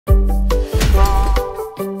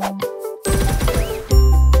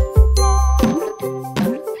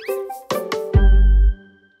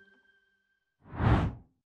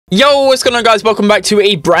Yo, what's going on, guys? Welcome back to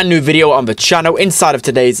a brand new video on the channel. Inside of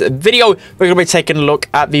today's video, we're going to be taking a look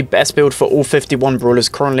at the best build for all 51 brawlers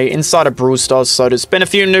currently inside of Brawl Stars. So there's been a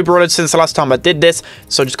few new brawlers since the last time I did this,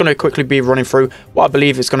 so just going to quickly be running through what I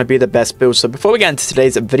believe is going to be the best build. So before we get into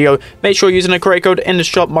today's video, make sure you're using a creator code in the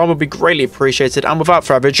shop. Mine would be greatly appreciated. And without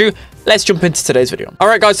further ado, let's jump into today's video.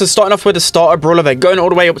 Alright guys, so starting off with the starter brawler, they're going all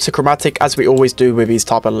the way up to chromatic as we always do with these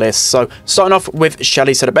type of lists. So starting off with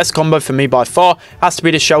Shelly, so the best combo for me by far has to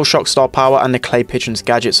be the Shell Shock Star Power and the Clay Pigeons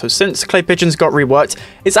gadget. So since Clay Pigeons got reworked,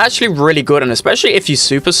 it's actually really good, and especially if you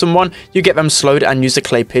super someone, you get them slowed and use the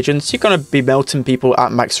Clay Pigeons, you're going to be melting people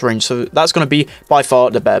at max range. So that's going to be by far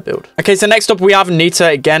the bear build. Okay, so next up we have Nita.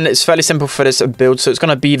 Again, it's fairly simple for this build, so it's going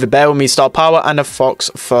to be the Bear with Me Star Power and the Fox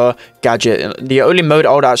Fur gadget. The only mode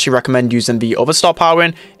I would actually recommend using the other Star Power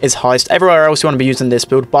in is Heist. Everywhere else you want to be using this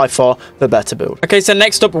build, by far the better build. Okay, so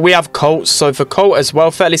next up we have Colt. So for Colt as well,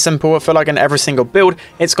 fairly simple. I feel like in every single build,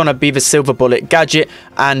 it's going to be the Silver Bullet gadget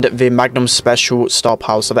and the Magnum Special Star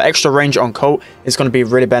Power. So the extra range on Colt is going to be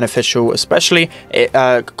really beneficial, especially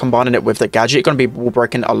combining it with the gadget. It's going to be wall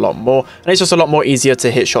breaking a lot more, and it's just a lot more easier to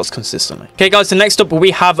hit shots consistently. Okay guys, so next up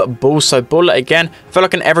we have Bull. So Bull, again, I feel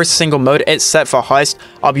like in every single mode it's set for Heist,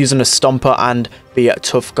 I'll be using a Stomper and the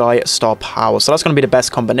Tough Guy Star Power. So that's going to be the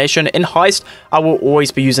best combination. In Heist, I will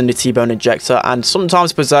always be using the T-Bone Injector, and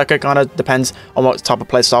sometimes Berserker, kind of depends on what type of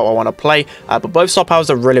playstyle I want to play, but both Star Powers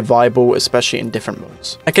are really viable, especially in different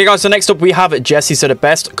modes. Okay guys, so next up we have Jessie. So the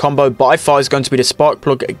best combo by far is going to be the Spark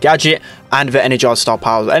Plug gadget and the Energized Star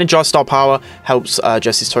Power. The Energized Star Power helps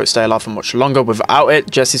Jessie's turret stay alive for much longer. Without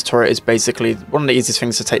it, Jessie's turret is basically one of the easiest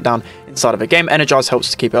things to take down inside of a game. Energized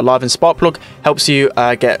helps to keep it alive, and Spark Plug helps you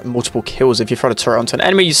get multiple kills. If you throw the turret onto an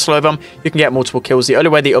enemy, you slow them, you can get multiple kills. The only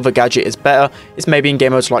way the other gadget is better is maybe in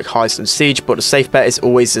game modes like Heist and Siege, but the safe bet is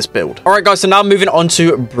always this build. Alright guys, so now moving on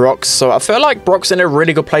to Brox. So I feel like Brock's in a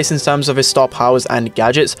really good place in terms of his Star Powers and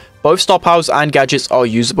gadgets. Both Star Powers and gadgets are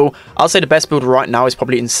usable. I'll say the best build right now is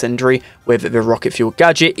probably Incendiary with the Rocket Fuel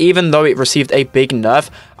gadget. Even though it received a big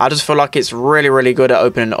nerf, I just feel like it's really good at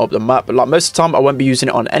opening up the map. But like most of the time, I won't be using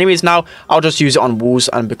it on enemies now. I'll just use it on walls,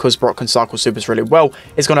 and because Brock can cycle supers really well,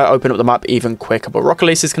 it's going to open up the map even quicker. But Rocket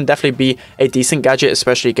Laces can definitely be a decent gadget,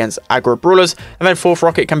 especially against aggro brawlers. And then Fourth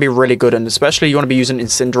Rocket can be really good, and especially you want to be using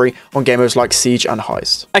Incendiary on game modes like Siege and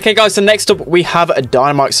Heist. Okay guys, so next up we have a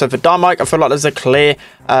Dynamite. So for Dynamite, I feel like there's a clear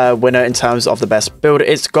winner in terms of the best build.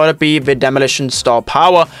 It's got to be the Demolition Star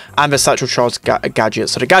Power and the Satchel Charge gadget.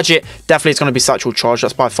 So the gadget definitely is going to be Satchel Charge.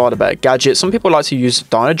 That's by far the better gadget. Some people like to use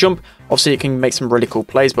Dino Jump. Obviously, it can make some really cool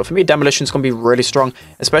plays, but for me, Demolition is going to be really strong,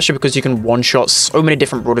 especially because you can one-shot so many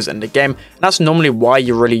different brawlers in the game. And that's normally why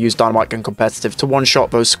you really use Dynamite in competitive, to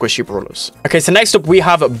one-shot those squishy brawlers. Okay, so next up, we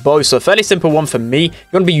have Bow. So a fairly simple one for me.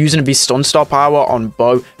 You're going to be using the Stun Star Power on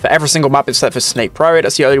Bow for every single map except for Snake Prairie.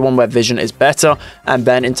 That's the only one where Vision is better. And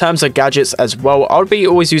then in terms of gadgets as well, I'll be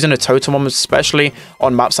always using a Totem one, especially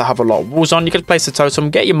on maps that have a lot of walls on. You can place a Totem,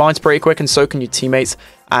 get your mines pretty quick, and so can your teammates.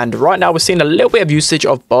 And right now, we're seeing a little bit of usage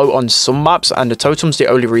of Bow on some maps, and the Totem's the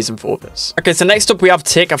only reason for this. Okay, so next up, we have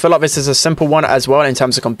Tick. I feel like this is a simple one as well in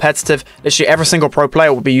terms of competitive. Literally, every single pro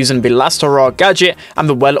player will be using the Last Hurrah gadget and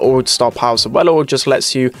the Well-Oiled Star Power. So Well-Oiled just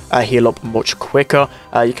lets you heal up much quicker.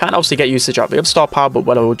 You can obviously get usage out of the other Star Power, but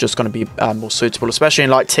Well-Oiled just going to be more suitable, especially in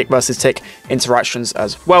like Tick versus Tick interactions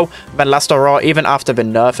as well. Then Last Hurrah, even after the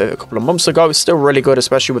nerf a couple of months ago, is still really good,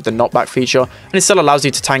 especially with the knockback feature, and it still allows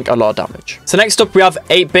you to tank a lot of damage. So next up, we have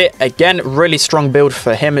 8-Bit. Again, really strong build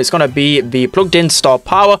for him. It's going to be the Plugged In Star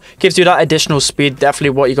Power. Gives you that additional speed.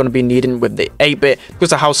 Definitely what you're going to be needing with the 8-Bit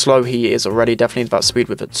because of how slow he is already. Definitely that speed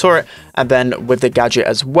with the turret. And then with the gadget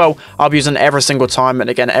as well, I'll be using every single time. And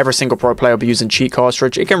again, every single pro player will be using Cheat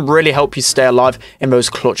Cartridge. It can really help you stay alive in those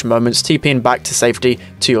clutch moments, TPing back to safety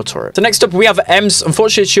to your turret. So next up, we have Ems.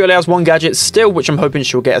 Unfortunately, she only has one gadget still, which I'm hoping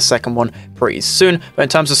she'll get a second one pretty soon. But in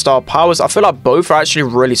terms of Star Powers, I feel like both are actually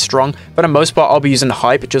really strong. But for the most part, I'll be using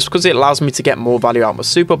Hype just because it allows me to get more value out of my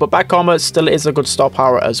super. But back armor still is a good Star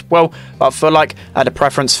Power as well. But I feel like the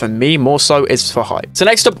preference for me more so is for Hype. So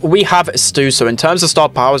next up, we have Stu. So in terms of Star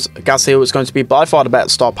Powers, Gas Heal is going to be by far the better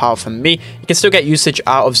Star Power for me. You can still get usage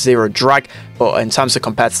out of Zero Drag. But in terms of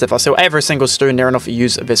competitive, I still every single Stu near enough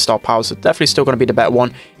use this Star Power. So definitely still going to be the better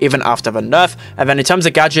one, even after the nerf. And then in terms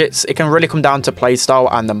of gadgets, it can really come down to playstyle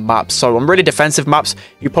and the map. So on really defensive maps,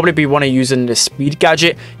 you probably be wanting using the Speed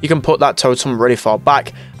gadget. You can put that Totem really far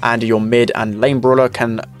back, and your mid and lane brawler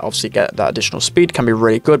can obviously get that additional speed, can be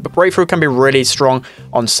really good. But Breakthrough can be really strong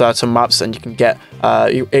on certain maps, and you can get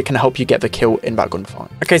it can help you get the kill in that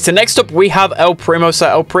gunfight. Okay, so next up we have El Primo. So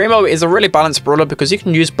El Primo is a really balanced brawler because you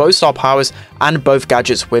can use both Star Powers and both both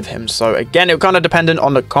gadgets with him. So again, it kind of dependent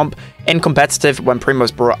on the comp. In competitive, when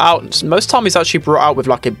Primo's brought out, most time he's actually brought out with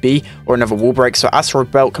like a B or another wall break. So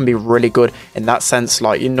Asteroid Belt can be really good in that sense.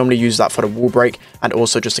 Like you normally use that for the wall break and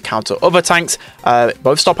also just to counter other tanks.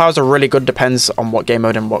 Both star powers are really good, depends on what game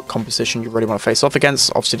mode and what composition you really want to face off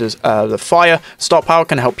against. Obviously, the fire star power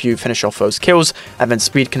can help you finish off those kills, and then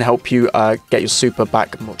speed can help you get your super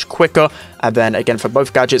back much quicker. And then again, for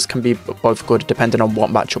both gadgets can be both good depending on what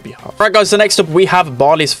matchup you have. Right guys, so next up we have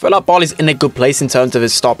Barley's. I feel like Barley's in a good place in terms of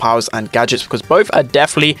his star powers and gadgets because both are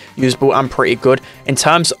definitely usable and pretty good. In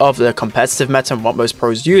terms of the competitive meta and what most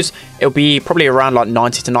pros use, it'll be probably around like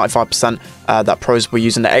 90 to 95% that pros were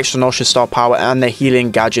using the extra nauseous star power and the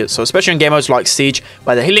healing gadget. So especially in game modes like Siege,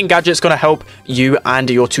 where the healing gadget is going to help you and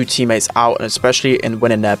your two teammates out, and especially in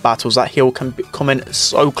winning their battles, that heal can come in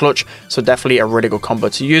so clutch. So definitely a really good combo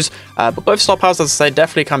to use. But both star powers, as I say,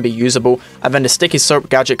 definitely can be usable. And then the sticky soap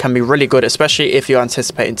gadget can be really good, especially if you're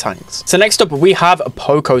anticipating tanks. So next up we have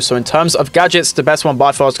Poco. So in terms of gadgets, the best one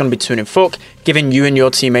by far is going to be Tuning Fork, giving you and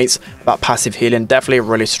your teammates that passive healing. Definitely a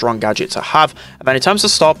really strong gadget to have. And then in terms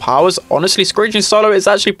of star powers, honestly, Screeching Solo is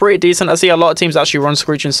actually pretty decent. I see a lot of teams actually run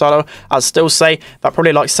Screeching Solo. I'll still say that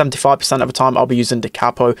probably like 75% of the time I'll be using the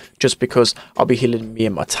Capo just because I'll be healing me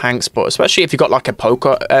and my tanks. But especially if you've got like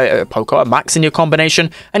a Max in your combination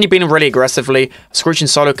and you're being really aggressively, Screeching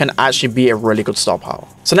Solo can actually be a really good star power.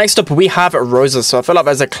 So next up we have Rosa. So I feel like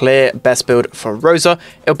there's a clear best build for Rosa.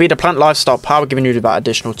 It'll be the Plant Lifestyle power, giving you that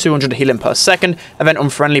additional 200 healing per second, and then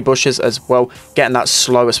Unfriendly Bushes as well, getting that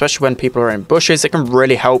slow, especially when people are in bushes. It can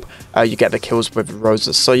really help you get the kills with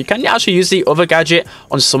Rosa. So you can actually use the other gadget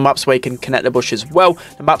on some maps where you can connect the bushes well.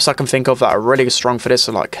 The maps I can think of that are really strong for this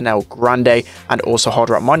are like Canal Grande and also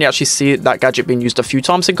Harder at Mine. You actually see that gadget being used a few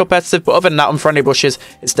times in competitive, but other than that, Unfriendly Bushes,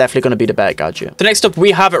 it's definitely going to be the better gadget. So next up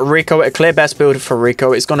we have Rico. A clear best build for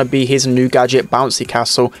Rico is going to be his new gadget, Bouncy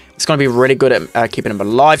Castle. It's going to be really good at keeping him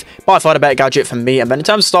alive. By far the better gadget for me. And then in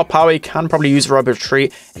terms of star power, you can probably use Robo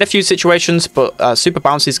Retreat in a few situations, but Super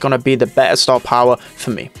Bouncy is going to be the better star power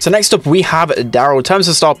for me. So next up, we have Daryl. In terms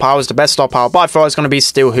of star powers, the best star power by far is going to be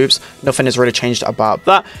Steel Hoops. Nothing has really changed about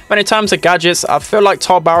that. But in terms of gadgets, I feel like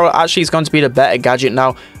Tar Barrel actually is going to be the better gadget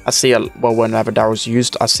now. I see, well, whenever Daryl's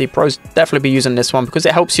used, I see pros definitely be using this one because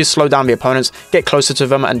it helps you slow down the opponents, get closer to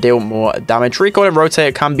them, and deal more damage. Recoil and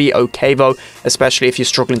Rotate can be okay, though, especially if you're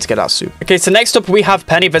struggling to get that suit. Okay, so next up, we have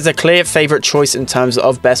Penny. There's a clear favorite choice in terms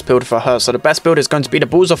of best build for her. So the best build is going to be the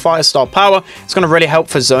Balls of Fire star power. It's going to really help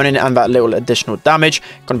for zoning and that little additional damage.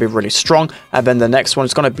 Going to be really strong. And then the next one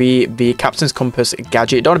is going to be the Captain's Compass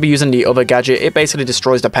gadget. You don't want to be using the other gadget. It basically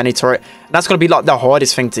destroys the Penny turret. And that's going to be like the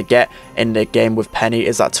hardest thing to get in the game with Penny,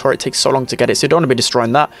 is that turret takes so long to get it, so you don't want to be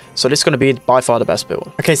destroying that. So this is going to be by far the best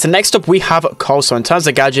build. Okay, so next up we have Cole. So in terms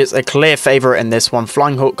of gadgets, a clear favorite in this one,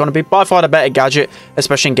 Flying Hook, going to be by far the better gadget,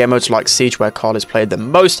 especially in game modes like Siege where Carl is played the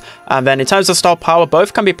most. And then in terms of star power,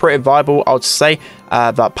 both can be pretty viable. I would say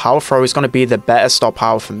that Power Throw is going to be the better star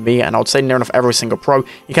power for me, and I would say near enough every single pro.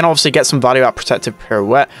 You can obviously get some value out Protective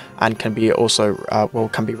Pirouette and can be also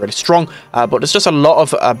can be really strong, but there's just a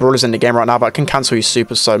lot of brawlers in the game right now that can cancel your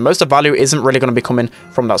super, so most of the value isn't really going to be coming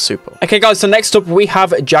from that super. Okay guys, so next up we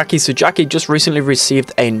have Jackie. So Jackie just recently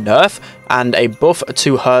received a nerf and a buff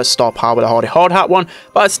to her star power with a hard hat one,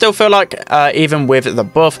 but I still feel like even with the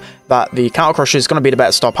buff, that the Counter Crusher is going to be the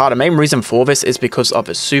better star power. The main reason for this is because of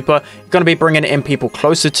the super. You're going to be bringing in people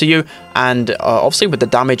closer to you, and obviously with the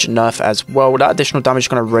damage nerf as well, that additional damage is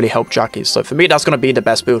going to really help Jackie. So for me, that's going to be the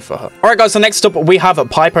best build for her. Alright guys, so next up we have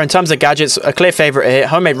Piper. In terms of gadgets, a clear favorite here,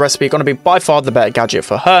 Homemade Recipe, going to be by far the better gadget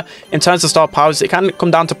for her. In terms of star powers, it can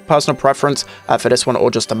come down to personal preference for this one, or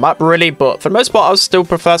just the map really, but for the most part I still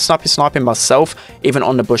prefer sniping myself, even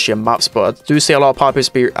on the bushier maps. But I do see a lot of Pipers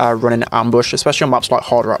be running ambush, especially on maps like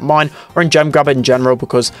Harder at Mine or in Gem Grabber in general,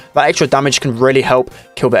 because that extra damage can really help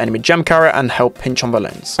kill the enemy gem carrier and help pinch on the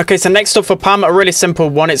lanes. Okay, so next up for Pam, a really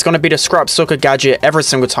simple one. It's going to be the Scrap Sucker gadget every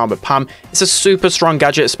single time with Pam. It's a super strong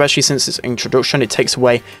gadget, especially since its introduction. It takes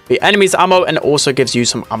away the enemy's ammo and also gives you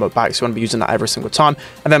some ammo back, so you want to be using that every single time.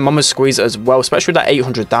 And then Mama's Squeeze as well, especially with that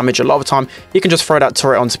 800 damage. A lot of the time you can just throw that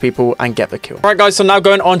turret onto people and get the kill. Alright guys, so now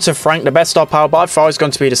going on to Frank. The best star power by far is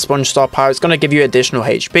going to be the Sponge star power. It's going to give you additional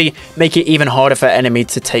HP, make it even harder for enemy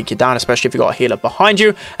to take you down, especially if you've got a healer behind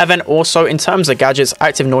you. And then also in terms of gadgets,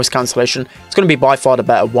 active noise cancellation, it's going to be by far the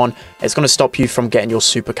better one. It's going to stop you from getting your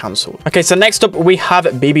super cancelled. Okay, so next up we have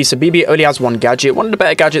BB. So BB only has one gadget, one of the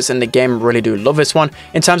better gadgets in the game. Really do love this one.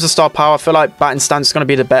 In terms of star power, I feel like Batting Stance is going to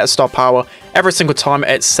be the better star power. every single time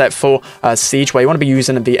except for Siege, where you want to be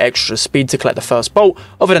using the extra speed to collect the first bolt.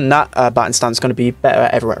 Other than that, Baton Stance is going to be better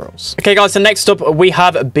everywhere else. Okay, guys, so next up we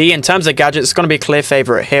have B. In terms of gadgets, it's going to be a clear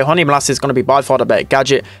favorite here. Honey Molasses is going to be by far the better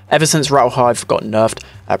gadget. Ever since Rattle Hive got nerfed,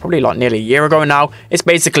 probably like nearly a year ago now, it's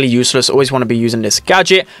basically useless. Always want to be using this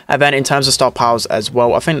gadget. And then in terms of star powers as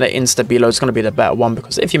well, I think the Insta Below is going to be the better one,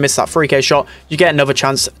 because if you miss that 3k shot, you get another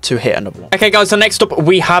chance to hit another one. Okay, guys, so next up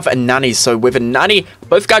we have a Nanny. So with a Nanny,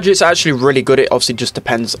 both gadgets are actually really good. It obviously just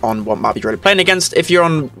depends on what map you're really playing against. If you're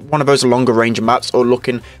on one of those longer range maps or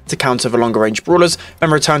looking to counter the longer range brawlers,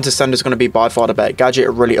 then Return to Sender is going to be by far the better gadget.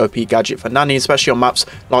 A really OP gadget for Nanny, especially on maps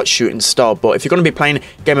like Shooting Star. But if you're going to be playing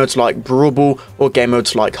game modes like Brawl or game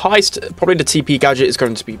modes like Heist, probably the TP gadget is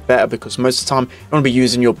going to be better, because most of the time you want to be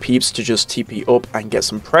using your peeps to just TP up and get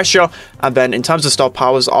some pressure. And then in terms of star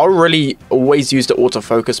powers, I'll really always use the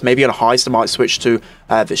autofocus. Maybe on a Heist I might switch to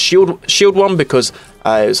the shield one, because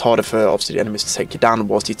it's harder for obviously the enemies to take you down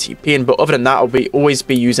whilst you TPing. But other than that, I'll always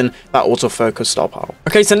be using that autofocus star power.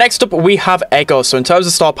 Okay, so next up we have Eggo. So in terms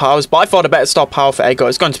of star powers, by far the better star power for Eggo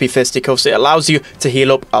is going to be Fisticuffs. It allows you to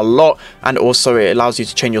heal up a lot, and also it allows you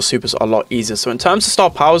to chain your supers a lot easier. So in terms of star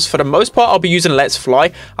powers, for the most part, I'll be using Let's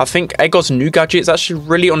Fly. I think Eggo's new gadget is actually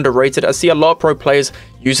really underrated. I see a lot of pro players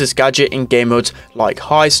use this gadget in game modes like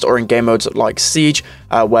Heist or in game modes like Siege,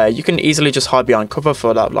 where you can easily just hide behind cover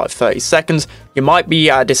for that like 30 seconds. You might be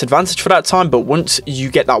at a disadvantage for that time, but once you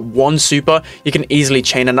get that one super, you can easily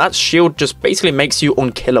chain, and that shield just basically makes you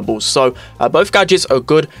unkillable. So both gadgets are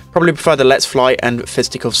good. Probably prefer the Let's Fly and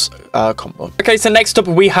Fisticuffs combo. Okay, so next up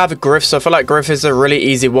we have Griff. So I feel like Griff is a really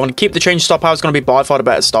easy one. Keep the change star power is going to be by far the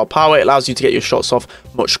better star power. It allows you to get your shots off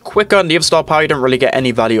much quicker, and the other star power, you don't really get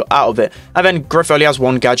any value out of it. And then Griff only has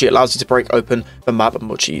one gadget. It allows you to break open the map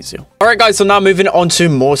much easier. Alright, guys, so now moving on to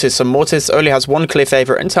Mortis. So Mortis only has one clear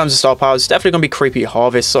favorite in terms of star power. It's definitely going to be Creepy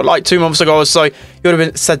Harvest. So like 2 months ago or so, you would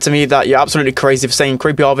have said to me that you're absolutely crazy for saying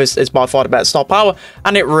Creepy Harvest is by far the better star power,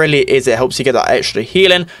 and it really is. It helps you get that extra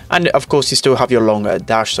healing, and of course you still have your longer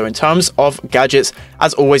dash. So in terms of gadgets,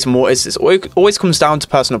 as always, Mortis, it always comes down to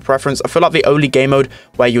personal preference. I feel like the only game mode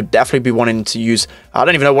where you'd definitely be wanting to use, I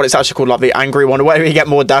don't even know what it's actually called, like the angry one, where you get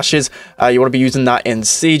more dashes, you want to be using that in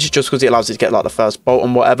Siege, just because it allows you to get like the first bolt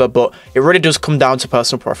and whatever. But it really does come down to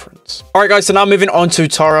personal preference. Alright, guys, so now moving on to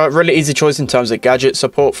Tara. Really easy choice in terms of gadget.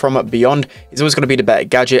 Support from Beyond is always going to be the better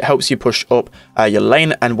gadget. Helps you push up your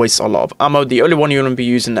lane and waste a lot of ammo. The only one you want to be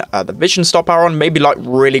using the vision star power on, maybe like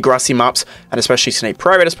really grassy maps, and especially Snake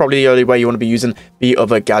Prairie, that's probably the only way you want to be using the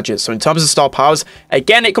other gadgets. So in terms of star powers,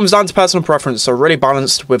 again, it comes down to personal preference. So really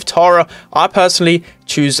balanced with Tara. I personally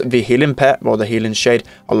choose the healing pet or the healing shade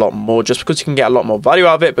a lot more, just because you can get a lot more value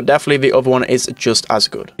out of it, but definitely the other one is just as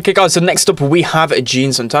good. Okay, guys, so next up we have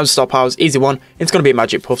Gene. So in terms of star powers, easy one, it's going to be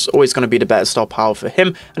Magic Puffs, always going to be the better star power for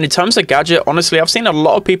him. And in terms of gadget, honestly, I've seen a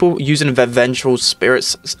lot of people using the Vengeful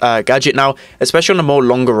Spirits gadget now, especially on the more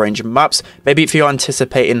longer range maps. Maybe if you're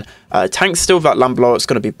anticipating tanks still, that Lamp Blower is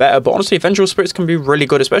going to be better, but honestly, Vengeful Spirits can be really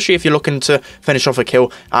good, especially if you're looking to finish off a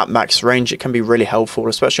kill at max range. It can be really helpful,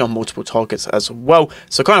 especially on multiple targets as well.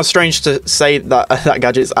 So kind of strange to say that that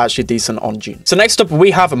gadget is actually decent on Gene. So next up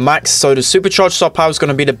we have Max. So the supercharged star power is going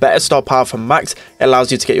to be the better star power for Max. It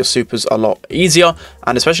allows you to get your supers a lot easier,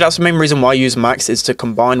 and especially that's the main reason why I use Max, is to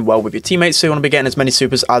combine well with your teammates. So you want to be getting as many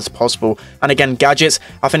supers as possible. And again, gadgets,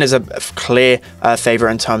 I think there's a clear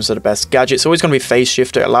favorite in terms of the best gadget. It's always going to be Phase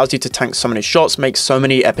Shifter. It allows you to tank so many shots, make so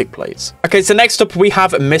many epic plays. Okay, so next up we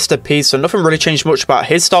have Mr. P. So nothing really changed much about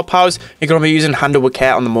his star powers. You're going to be using Handle with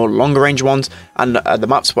Care on the more longer range ones, and the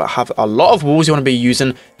maps that have a lot of walls, you want to be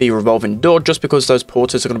using the Revolving Door, just because those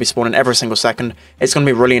porters are going to be spawning every single second. It's going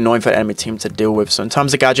to be really annoying for the enemy team to deal with. So in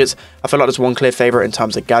terms of gadgets, I feel like there's one clear favorite in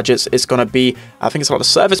terms of gadgets. It's going to be, I think it's like the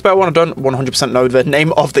Service Bell one. I don't 100% know the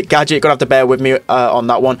name of the gadget. You're going to have to bear with me on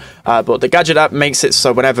that one. But the gadget that makes it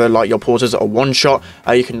so whenever like your porters are one shot,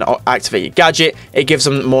 you can activate your gadget. It gives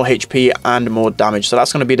them more HP and more damage. So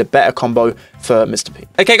that's going to be the better combo for Mr. P.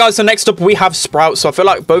 Okay, guys, so next up we have Sprout. So I feel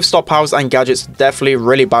like both star powers and gadgets definitely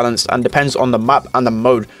really balanced, and depends on the map and the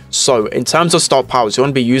mode. So in terms of star powers, you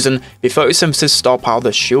want to be using the Photosynthesis star power,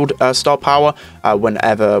 the shield star power,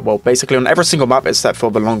 whenever, well, basically on every single map except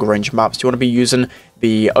for the longer range maps. You want to be using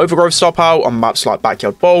the Overgrowth star power on maps like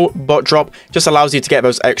Backyard Bowl, Bot Drop. Just allows you to get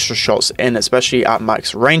those extra shots in, especially at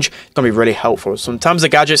max range. It's going to be really helpful. So in terms of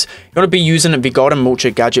gadgets, you want to be using the Garden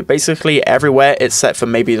Mulcher gadget basically everywhere except for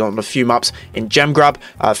maybe on a few maps in Gem Grab.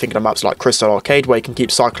 Thinking of maps like Crystal Arcade, where you can keep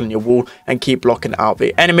cycling your wall and keep blocking out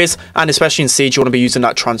the enemies. And especially in Siege, you want to be using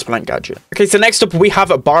that Transplant gadget. Okay, so next up we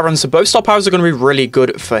have Byron. So both star powers are going to be really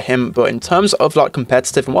good for him, but in terms of like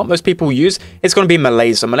competitive and what most people use, it's going to be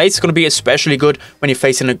Melee. So Melee is going to be especially good when you're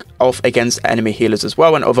facing off against enemy healers as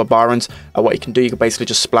well and other Byrons, what you can do, you can basically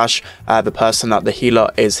just splash the person that the healer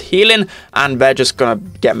is healing, and they're just going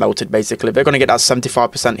to get melted basically. They're going to get that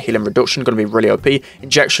 75% healing reduction, going to be really OP.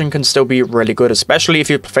 Injection can still be really good, especially if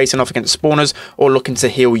you're facing off against spawners or looking to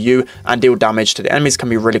heal you and deal damage to the enemies, can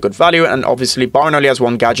be really good value. And obviously Byron only has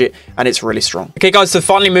one gadget and it's really strong. Okay guys, so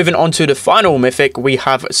finally moving on to the final mythic, we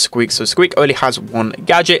have Squeak. So Squeak only has one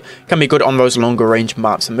gadget, can be good on those longer range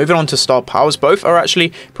maps. And moving on to star powers, both are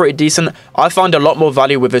actually pretty decent. I find a lot more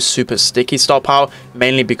value with a super sticky star power,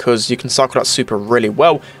 mainly because you can cycle that super really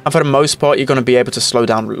well, and for the most part you're going to be able to slow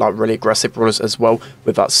down like really aggressive brawlers as well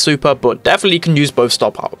with that super, but definitely you can use both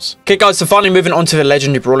star powers. Okay guys, so finally moving on to the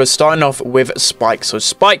legendary brawlers, starting off with Spike. So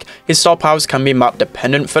Spike, his star powers can be map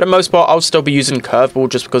dependent. For the most part I'll still be using curveball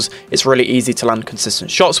just because it's really easy to land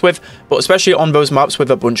consistent shots with, but especially on those maps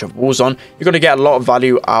with a bunch of walls on, you're going to get a lot of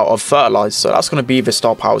value out of fertilize, so that's going to be the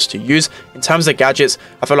star powers to use. In terms of gadgets,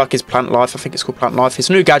 I feel like his plant life, I think it's called plant life, his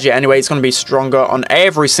new gadget anyway, it's going to be stronger on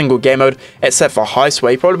every single game mode except for heist,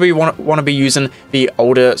 where you probably want to be using the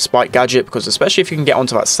older Spike gadget, because especially if you can get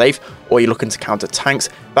onto that safe or you're looking to counter tanks,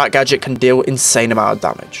 that gadget can deal insane amount of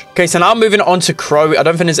damage. Okay, so now moving on to Crow, I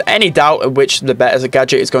don't think there's any doubt of which the better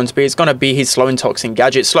gadget is going to be. It's going to be his slowing toxin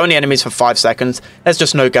gadget, slowing the enemies for 5 seconds. There's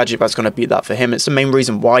just no gadget that's going to beat that for him. It's the main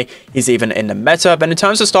reason why he's even in the meta. But in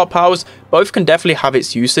terms of star powers, both can definitely have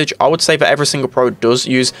its usage. I would say that every single pro does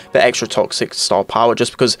use the extra toxic star power,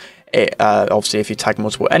 just because obviously if you tag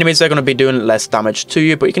multiple enemies, they're going to be doing less damage to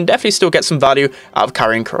you, but you can definitely still get some value out of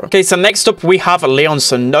carrying Crow. Okay, so next up we have Leon.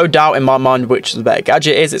 So no doubt in my mind which the better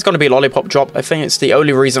gadget is. It's going to be Lollipop Drop. I think it's the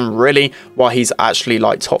only reason really why he's actually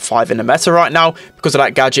like top 5 in the meta right now, because of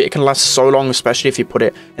that gadget. It can last so long, especially if you put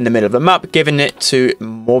it in the middle of the map, giving it to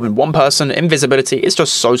more than one person. Invisibility is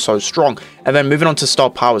just so strong. And then moving on to star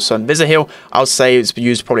powers, so Invisi-Heal, I'll say it's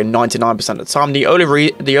used probably 99% of the time. The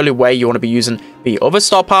only way you want to be using the other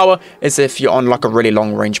star power is if you're on like a really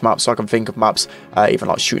long range map. So I can think of maps even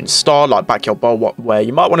like Shooting Star, like Backyard Brawl, where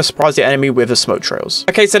you might want to surprise the enemy with the smoke trails.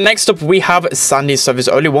 Okay, so next up we have Sandy. So there's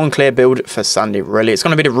only one clear build for Sandy really. It's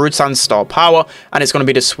going to be the Rude Sand star power, and it's going to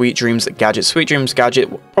be the Sweet Dreams gadget. Sweet Dreams gadget,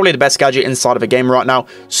 probably the best gadget inside of a game right now.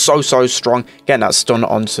 So strong, getting that stun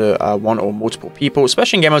onto one or multiple people,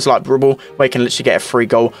 especially in games like Brawl, where you can literally get a free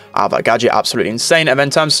goal out of that gadget. Absolutely insane. And then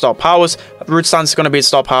in terms of star powers, Rude Sand is going to be a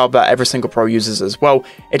star power that every single pro uses as well.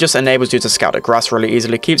 It just enables you to scout the grass really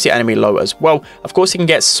easily, keeps the enemy low as well. Of course you can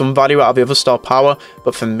get some value out of the other star power,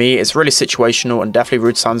 but for me it's really situational, and definitely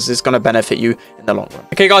Rude Sands is going to benefit you in the long run.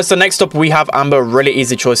 Okay guys, so next up we have Amber. Really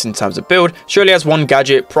easy choice in terms of build. She only has one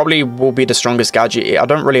gadget, probably will be the strongest gadget. I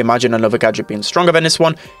don't really imagine another gadget being stronger than this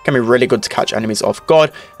one. Can be really good to catch enemies off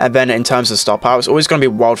guard. And then in terms of star power, it's always going to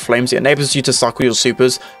be Wild Flames. It enables you to cycle your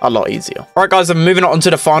supers a lot easier. Alright guys, I'm moving on to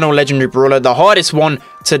the final legendary brawler, the hardest one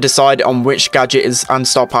to decide on which gadget is and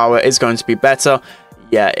star power is going to be better.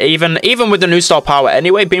 Yeah, even with the new star power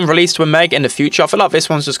anyway being released with Meg in the future, I feel like this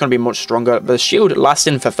one's just going to be much stronger. The shield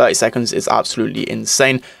lasting for 30 seconds is absolutely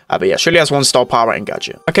insane. But yeah, she only has one star power and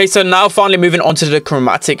gadget. Okay, so now finally moving on to the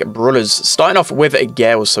chromatic brawlers, starting off with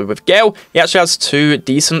Gale. So with Gale, he actually has 2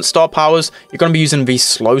 decent star powers. You're going to be using the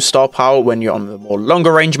slow star power when you're on the more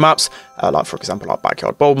longer range maps, like for example like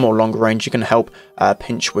Backyard Brawl, more longer range. You can help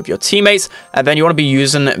pinch with your teammates. And then you want to be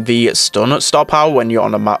using the stun star power when you're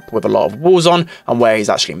on a map with a lot of walls on, and where he's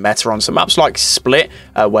actually meta on some maps like Split,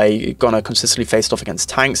 where you're going to consistently face off against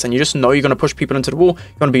tanks and you just know you're going to push people into the wall.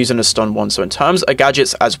 You're going to be using the stun one. So in terms of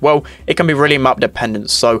gadgets as well, it can be really map dependent.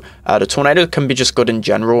 So the tornado can be just good in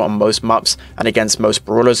general on most maps and against most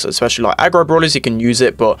brawlers, especially like aggro brawlers. You can use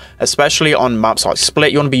it, but especially on maps like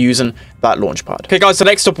Split, you want to be using that launch pad. Okay guys, so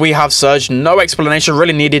next up we have Surge. No explanation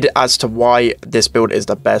really needed as to why this build is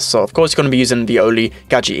the best. So of course you're going to be using the only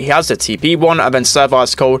gadget he has, the TP one, and then Serve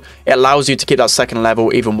Ice Cold. It allows you to keep that second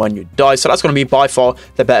level even when you die, so that's going to be by far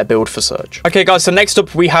the better build for Surge. Okay guys, so next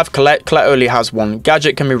up we have Colette. Colette only has one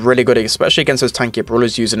gadget, can be really good especially against those tanky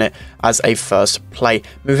brawlers, using it as a first play.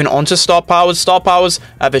 Moving on to star powers,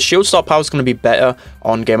 the shield star power is going to be better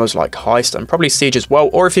on gamers like Heist and probably Siege as well,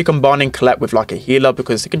 or if you're combining Colette with like a healer,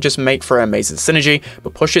 because it can just make for amazing synergy.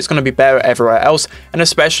 But Push It's going to be better everywhere else, and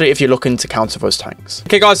especially if you're looking to counter those tanks.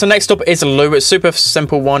 Okay guys, so next up is Lou. It's super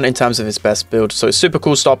simple one in terms of his best build. So it's super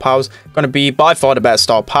cool star powers, going to be by far the better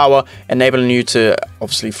star power, enabling you to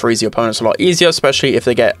obviously freeze your opponents a lot easier, especially if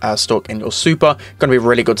they get stuck in your super. Going to be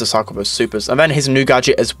really good to cycle those supers. And then his new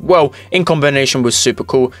gadget as well, in combination with super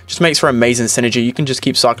cool, just makes for amazing synergy. You can just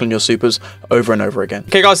keep cycling your supers over and over again.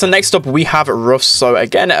 Okay guys, so next up we have Ruffs. So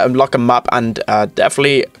again, like a map and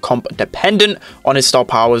definitely comp dependent on his star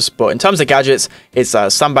powers. But in terms of gadgets, his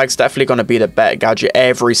sandbag's definitely going to be the better gadget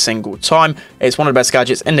every single time. It's one of the best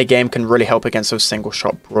gadgets in the game, can really help against those single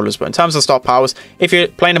shot brawlers. But in terms of star powers, if you're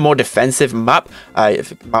playing a more defensive map,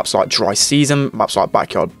 maps like Dry Season, maps like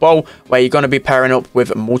Backyard Bowl, where you're going to be pairing up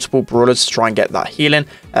with multiple brawlers to try and get that healing,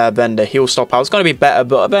 then the heal star power is going to be better.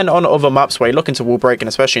 But then on other maps where you're looking to wall break, and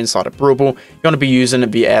especially inside of Brawl, you're going to be using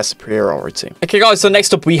the air superiority. Okay guys, so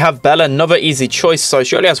next up we have Bella, another easy choice. So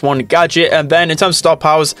she only has one gadget, and then in terms of star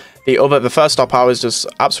powers, the first star power is just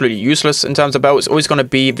absolutely useless in terms of Belle. It's always going to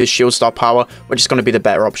be the shield star power, which is going to be the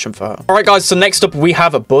better option for her. Alright guys, so next up we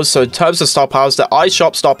have a Buzz. So in terms of star powers, the Eye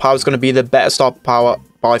Sharp star power is going to be the better star power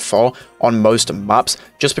by far on most maps,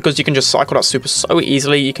 just because you can just cycle that super so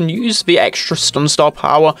easily. You can use the extra stun star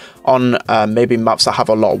power on maybe maps that have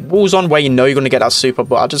a lot of walls on, where you know you're going to get that super,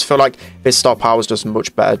 but I just feel like this star power is just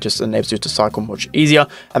much better, just enables you to cycle much easier.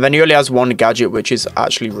 And then he only has one gadget, which is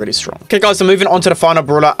actually really strong. Okay guys, so moving on to the final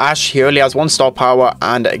brawler, Ash. He only has one star power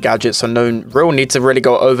and a gadget, so no real need to really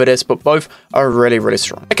go over this, but both are really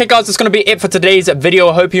strong. Okay guys, that's going to be it for today's video.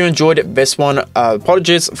 I hope you enjoyed this one.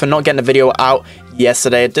 Apologies for not getting the video out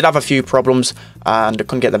yesterday. I did have a few problems and I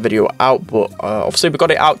couldn't get the video out, but obviously we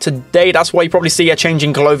got it out today. That's why you probably see a change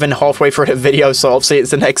in clothing halfway through the video, so obviously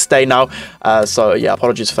it's the next day now. So yeah,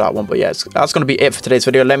 apologies for that one, but yeah, that's going to be it for today's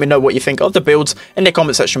video. Let me know what you think of the builds in the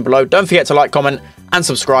comment section below. Don't forget to like, comment and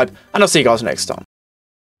subscribe, and I'll see you guys next time.